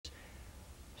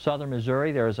southern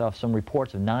Missouri. There's some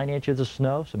reports of 9 inches of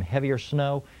snow, some heavier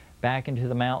snow back into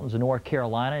the mountains of North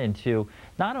Carolina, into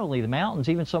not only the mountains,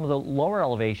 even some of the lower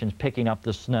elevations picking up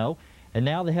the snow. And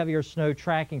now the heavier snow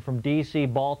tracking from D.C.,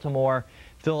 Baltimore,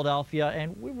 Philadelphia,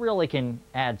 and we really can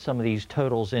add some of these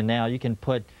totals in now. You can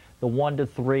put the 1 to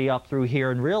 3 up through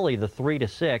here, and really the 3 to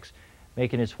 6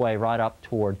 making its way right up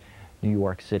toward New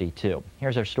York City too.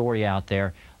 Here's our story out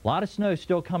there. A lot of snow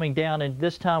still coming down, and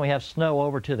this time we have snow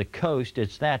over to the coast.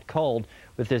 It's that cold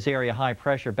with this area high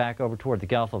pressure back over toward the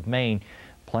Gulf of Maine.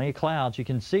 Plenty of clouds. You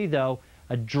can see, though,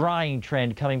 a drying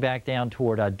trend coming back down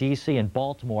toward D.C. and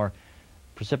Baltimore.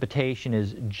 Precipitation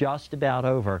is just about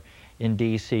over in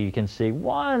D.C. You can see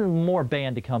one more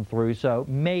band to come through, so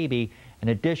maybe an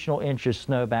additional inch of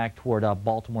snow back toward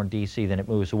Baltimore and D.C. then it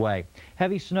moves away.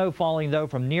 Heavy snow falling, though,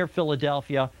 from near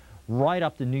Philadelphia right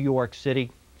up to New York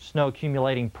City. Snow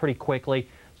accumulating pretty quickly.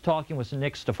 I was talking with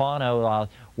Nick Stefano,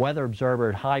 weather observer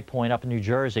at High Point up in New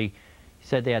Jersey. He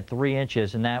said they had 3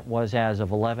 inches, and that was as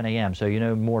of 11 a.m., so you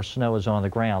know more snow is on the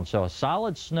ground. So a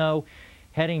solid snow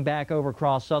heading back over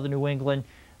across southern New England.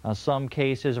 Some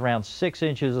cases around 6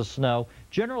 inches of snow.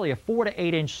 Generally a 4 to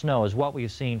 8 inch snow is what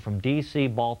we've seen from D.C.,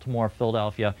 Baltimore,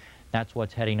 Philadelphia. That's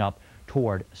what's heading up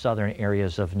toward southern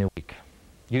areas of New York.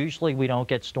 Usually we don't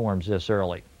get storms this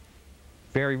early.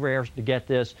 Very rare to get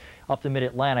this up the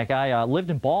mid-Atlantic. I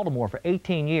lived in Baltimore for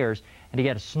 18 years, and to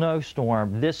get a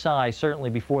snowstorm this size, certainly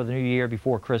before the new year,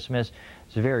 before Christmas,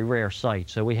 it's a very rare sight.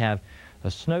 So we have a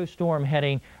snowstorm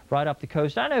heading right up the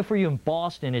coast. I know for you in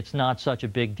Boston it's not such a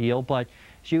big deal, but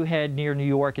as you head near New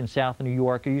York and south of New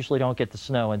York, you usually don't get the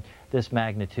snow in this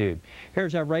magnitude.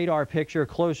 Here's our radar picture, a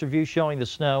closer view showing the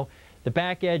snow. The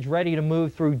back edge ready to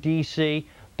move through D.C.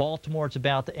 Baltimore, it's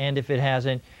about to end if it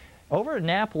hasn't. Over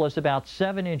Annapolis, about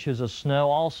 7 inches of snow.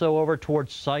 Also over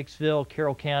towards Sykesville,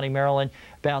 Carroll County, Maryland,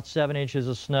 about 7 inches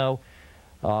of snow.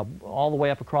 All the way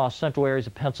up across central areas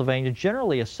of Pennsylvania,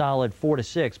 generally a solid 4 to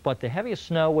 6, but the heaviest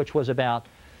snow, which was about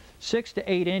 6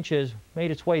 to 8 inches, made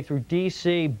its way through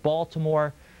D.C.,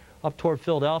 Baltimore, up toward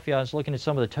Philadelphia. I was looking at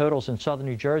some of the totals in southern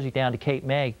New Jersey down to Cape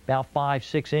May, about 5,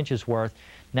 6 inches worth.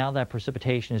 Now that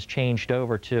precipitation has changed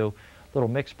over to a little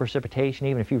mixed precipitation,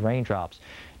 even a few raindrops.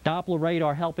 Doppler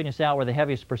radar helping us out where the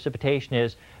heaviest precipitation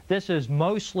is. This is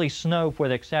mostly snow for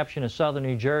the exception of southern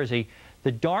New Jersey.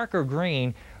 The darker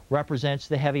green represents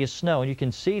the heaviest snow, and you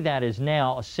can see that is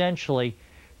now essentially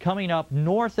coming up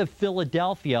north of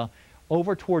Philadelphia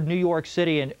over toward New York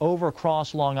City and over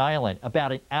across Long Island.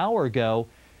 About an hour ago,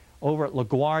 over at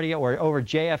LaGuardia or over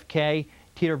JFK,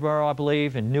 Teterboro, I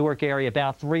believe, and Newark area,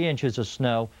 about 3 inches of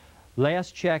snow.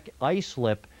 Last check,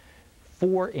 Islip,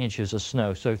 4 inches of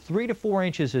snow. So 3 to 4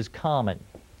 inches is common.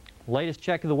 Latest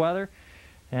check of the weather,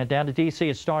 and down to D.C.,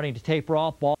 it's starting to taper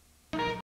off.